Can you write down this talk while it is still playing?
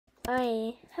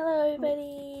Hi. Hello,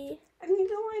 everybody. I need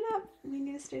to line up. We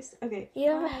need to stay. Okay.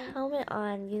 You have a helmet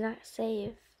on. You're not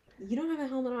safe. You don't have a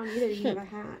helmet on either. You have a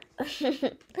hat.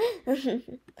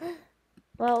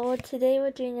 Well, today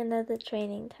we're doing another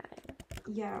training time.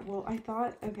 Yeah, well, I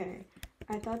thought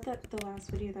that the last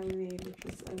video that we made, which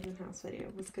was an open house video,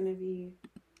 was going to be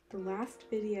the last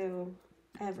video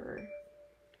ever.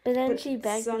 But then she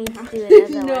begged me to somehow... do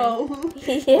another No. one.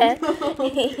 Yeah. No.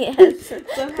 Yes.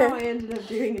 Somehow I ended up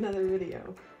doing another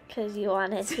video. Because you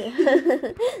wanted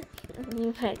to.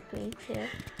 You begged me to.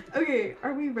 Okay,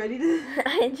 are we ready to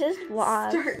I just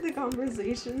watched. start the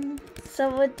conversation? So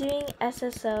we're doing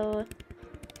SSO.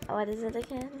 What is it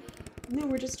again? No,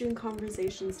 we're just doing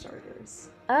conversation starters.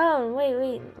 Oh,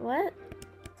 wait, what?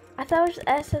 I thought it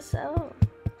was SSO.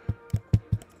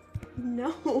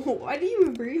 No, why do you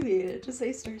abbreviate it? Just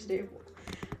say Star Stable.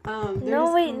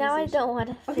 No, wait, now I don't want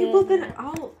to say Okay, well then that.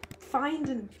 I'll find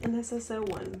an SSO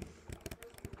one.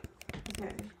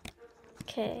 Okay.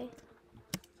 Okay.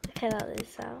 Cut all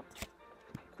this out.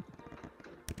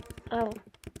 Oh.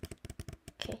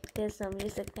 Okay, there's no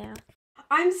music now.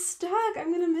 I'm stuck!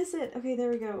 I'm gonna miss it. Okay, there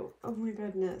we go. Oh my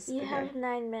goodness. You okay. have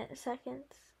 9 seconds.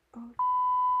 Oh,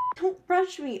 don't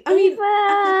rush me. I mean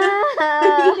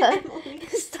Emily.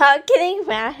 Stop getting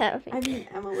mad at me. I mean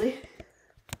Emily.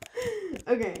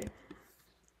 Okay.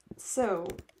 So,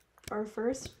 our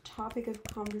first topic of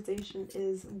conversation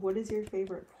is, what is your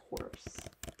favorite horse?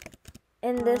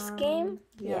 In this game?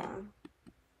 Yeah.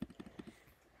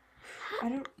 I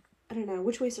don't know.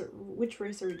 Which race are we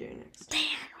doing next?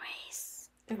 Fan race.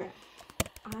 Okay.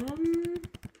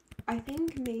 I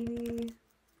think maybe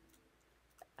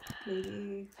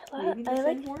the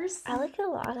Finn horse. I like a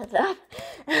lot of them.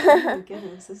 Oh my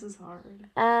goodness, this is hard.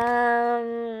 I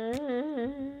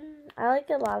like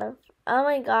a lot of. Oh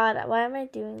my god, why am I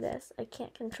doing this? I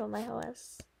can't control my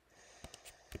horse.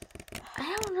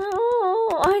 I don't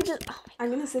know. I'm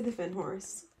gonna say the Finn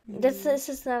horse. This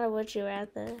is not a would you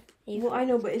rather. Even. Well, I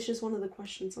know, but it's just one of the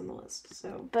questions on the list.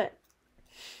 So. But.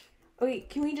 Okay,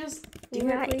 can we just do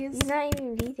it, please? You're not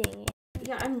even reading it.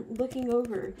 Yeah, I'm looking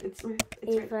over. It's Ava.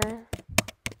 Right.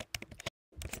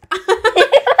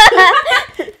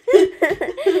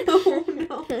 Oh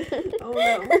no! Oh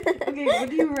no! Okay,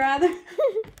 would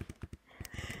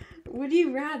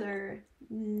you rather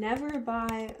never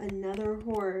buy another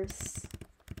horse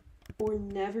or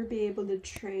never be able to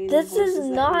train? This is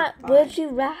not would you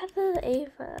rather,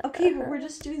 Ava. Okay, but we're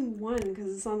just doing one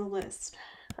because it's on the list.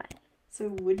 Fine. So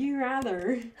would you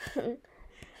rather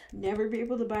never be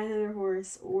able to buy another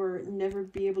horse or never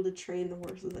be able to train the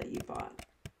horses that you bought?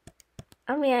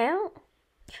 I mean, I don't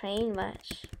train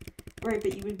much. Right,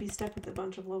 but you would be stuck with a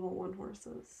bunch of level 1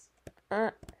 horses.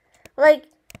 Like,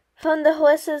 from the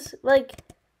horses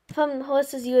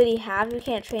you already have, you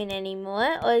can't train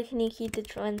anymore? Or can you keep the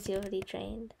ones you already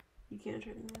trained? You can't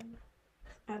train them.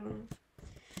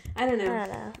 I don't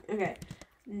know. Okay,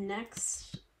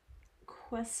 next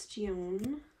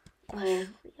question. Oh,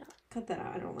 cut that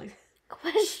out. I don't like it.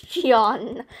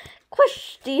 Question.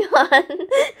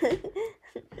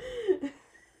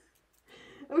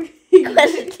 Okay.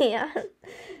 Question.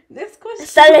 Next question.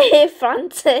 Sorry,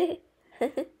 Francais.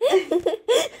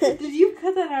 Did you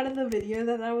cut that out of the video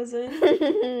that was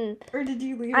in? Or did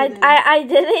you leave it in? I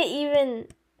didn't even...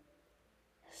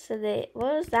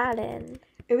 what was that in?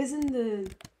 It was in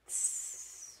the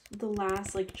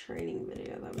last, training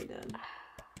video that we did.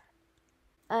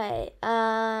 Alright,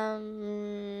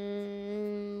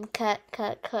 cut.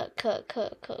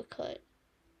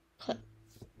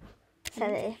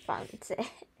 Sorry, Francais.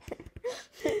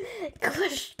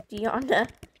 Question.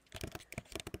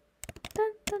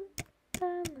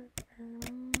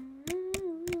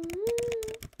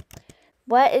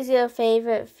 What is your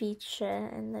favorite feature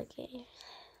in the game?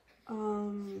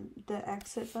 The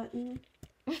exit button.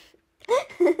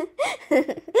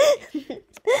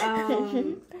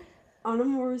 On a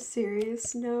more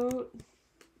serious note,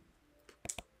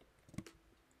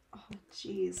 oh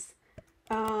jeez,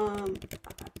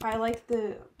 I like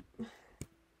the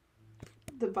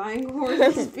buying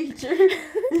horses feature.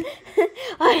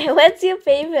 Alright, what's your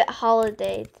favorite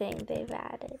holiday thing they've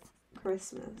added?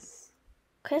 Christmas.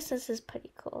 Christmas is pretty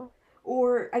cool.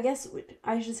 Or I guess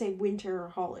I should say winter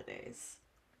holidays.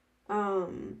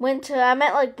 Winter. I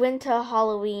meant winter,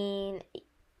 Halloween,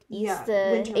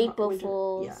 Easter, April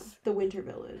Fools. Yeah, the Winter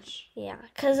Village. Yeah,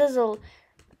 because there's a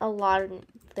lot of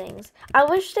things. I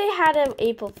wish they had an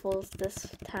April Fools this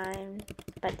time,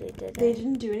 but they didn't. They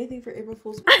didn't do anything for April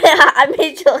Fools. I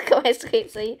made you look at my screen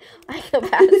so I can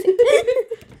pass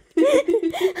it.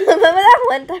 Remember that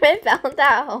one time I found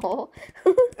that hole?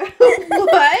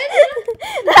 What?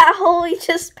 That hole we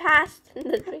just passed in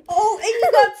the tree. Oh, and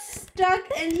you got stuck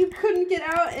and you couldn't get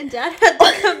out and Dad had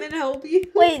to come and help you.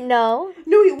 Wait, no.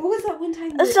 No, wait, what was that one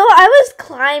time? So I was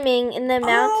climbing in the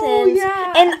mountains. Oh,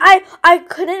 yeah. And I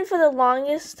couldn't for the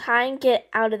longest time get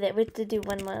out of it. We had to do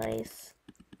one more race.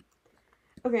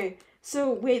 Okay,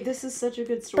 so wait, this is such a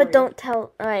good story. But don't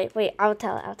tell. Alright, wait, I'll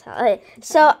tell it. Alright,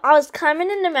 so I was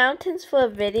climbing in the mountains for a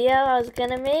video I was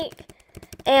gonna make.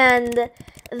 And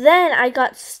then I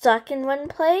got stuck in one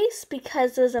place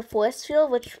because there was a force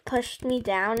field which pushed me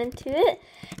down into it.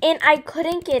 And I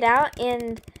couldn't get out,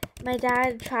 and my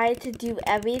dad tried to do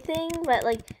everything, but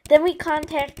then we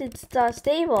contacted Star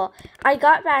Stable. I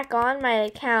got back on my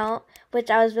account, which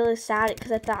I was really sad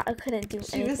because I thought I couldn't do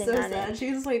anything on it. She was so sad.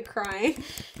 She was like crying.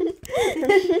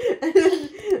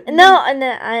 No, and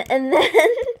then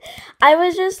I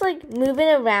was just moving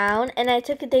around, and I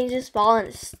took a dangerous ball and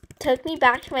it took me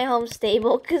back to my home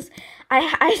stable because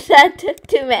I said took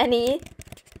too many.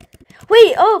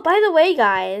 Wait, oh, by the way,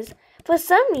 guys, for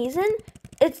some reason,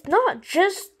 it's not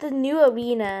just the new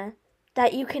arena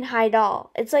that you can hide all.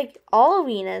 It's all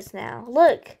arenas now.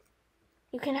 Look,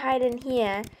 you can hide in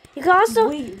here. You can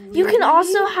also you can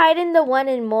also hide in the one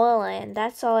in Moorland.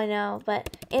 That's all I know.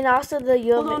 And also the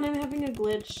Hold on, I'm having a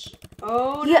glitch.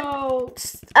 Oh yeah, no.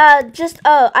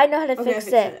 I know how to fix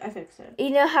it. I fixed it. You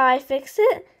know how I fix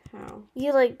it? How?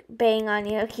 You bang on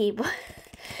your keyboard.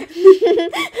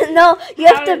 No, you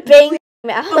have to bang your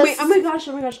mouse. Oh wait, oh my gosh.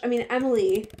 I mean,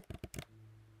 Emily.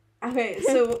 Okay,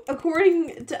 so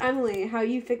according to Emily, how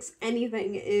you fix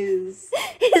anything is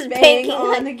bang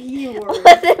on the keyboard. Or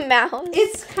the mouse.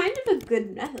 It's kind of a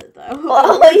good method,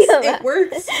 though. It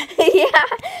works. Yeah.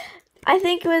 I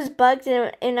think it was bugged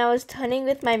and I was turning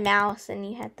with my mouse and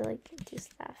you had to do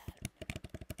stuff.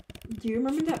 Do you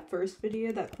remember that first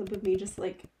video, that clip of me just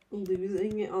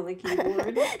losing it on the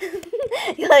keyboard?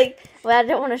 Well, I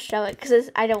don't want to show it because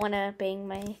I don't want to bang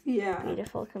my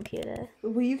beautiful computer.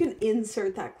 Well, you can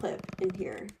insert that clip in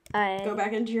here. Go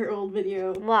back into your old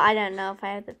video. Well, I don't know if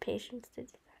I have the patience to do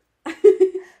that.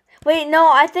 Wait,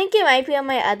 no, I think it might be on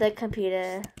my other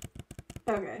computer.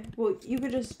 Okay, well, you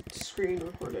could just screen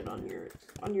record it on your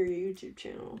YouTube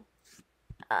channel.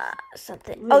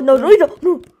 Something. Oh no!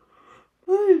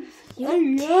 You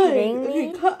kidding me?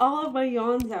 Okay, cut all of my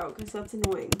yawns out because that's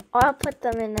annoying. Or I'll put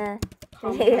them in a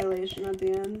compilation at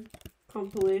the end.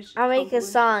 Compilation. I'll make a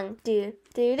song. Do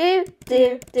do do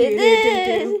do do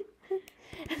do.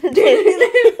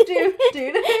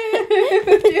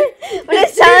 But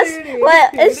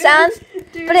it sounds.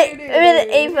 But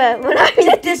Ava, we're not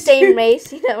in the same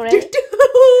race, you know, right?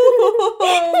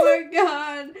 Oh my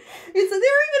god! Is there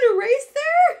even a race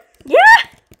there? Yeah.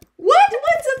 What?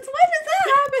 Since when did that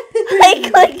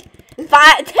happen?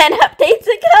 10 updates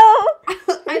ago.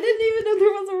 I didn't even know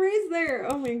there was a race there.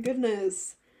 Oh my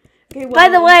goodness. Okay, well, by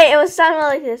the way, it was sounding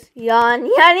like this. Yawn,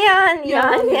 yawn, yawn,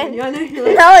 yawn, yawn.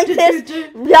 Not like this.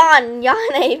 Yawn,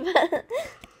 yawn, Ava.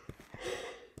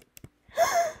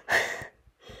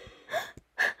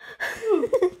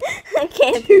 I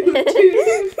can't do it.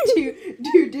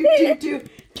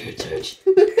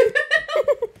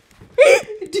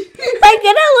 I'm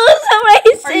gonna lose a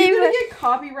race. Are you gonna get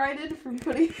copyrighted from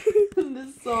putting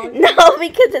this song? No,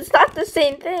 because it's not the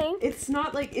same thing. It's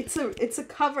not it's a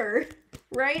cover,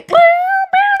 right?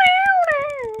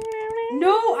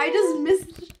 No, I just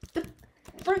missed the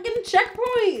freaking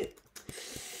checkpoint.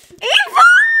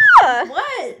 Eva!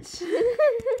 What?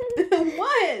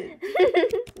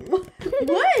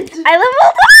 What? I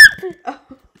leveled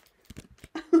up.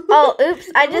 Oh, oops!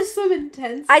 I just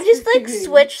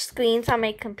switched screens on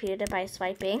my computer by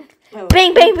swiping. Oh.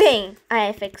 Bing, bing, bing!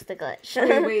 I fixed the glitch.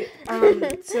 Okay, wait.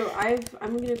 So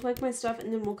I'm gonna collect my stuff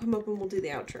and then we'll come up and we'll do the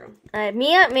outro.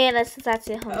 Amanda, since that's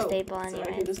your home stable anyway.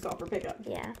 So I can just call for pickup.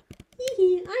 Yeah.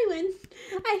 I win.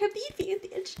 I have the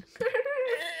advantage.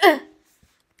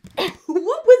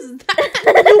 What was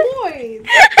that noise?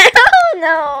 I don't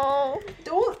know.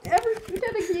 Don't ever do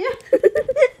that again.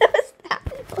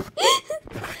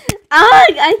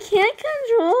 I can't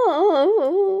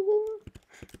control.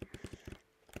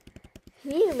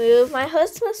 You move. My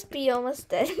host must be almost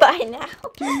dead by now.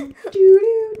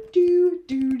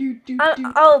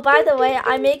 Oh, by the way,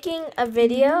 I'm making a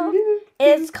video.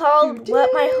 It's called What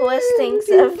My Horse Thinks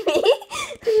of Me.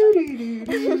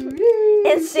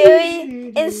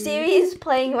 And Siri is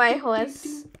playing my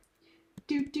horse.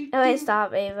 Oh, wait,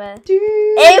 stop, Ava.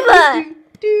 Ava!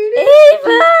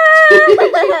 Ava!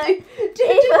 Ava!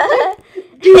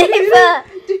 Ava!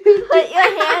 Put your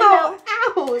hand up.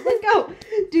 Ow! Let go.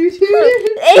 Do.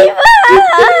 Ava!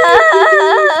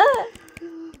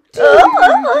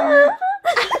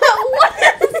 What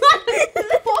is that?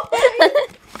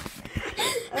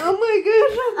 Oh my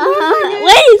gosh.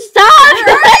 Wait, stop!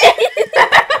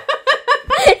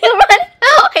 You run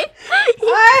away.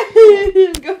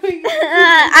 I'm going.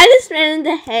 I just ran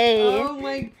into hay. Oh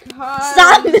my god.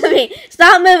 Stop moving.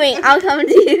 Stop moving. I'll come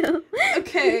to you.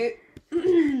 Okay.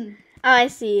 Oh, I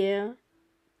see you.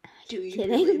 Do you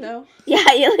Kidding? really though?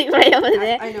 Yeah, you're like right over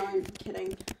there. I know, I'm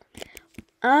kidding.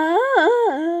 Oh.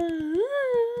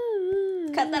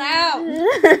 Cut that out.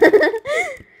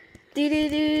 Do.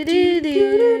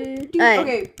 Alright.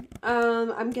 Okay,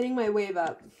 I'm getting my wave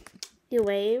up. You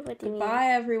wave? What do you mean? Goodbye,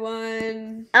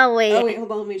 everyone. Oh, wait. Oh, wait,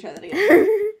 hold on, let me try that again.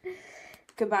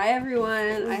 Goodbye,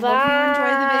 everyone. I hope you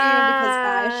enjoyed the video because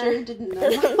I sure didn't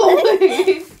know.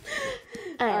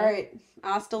 Alright,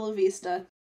 hasta la vista.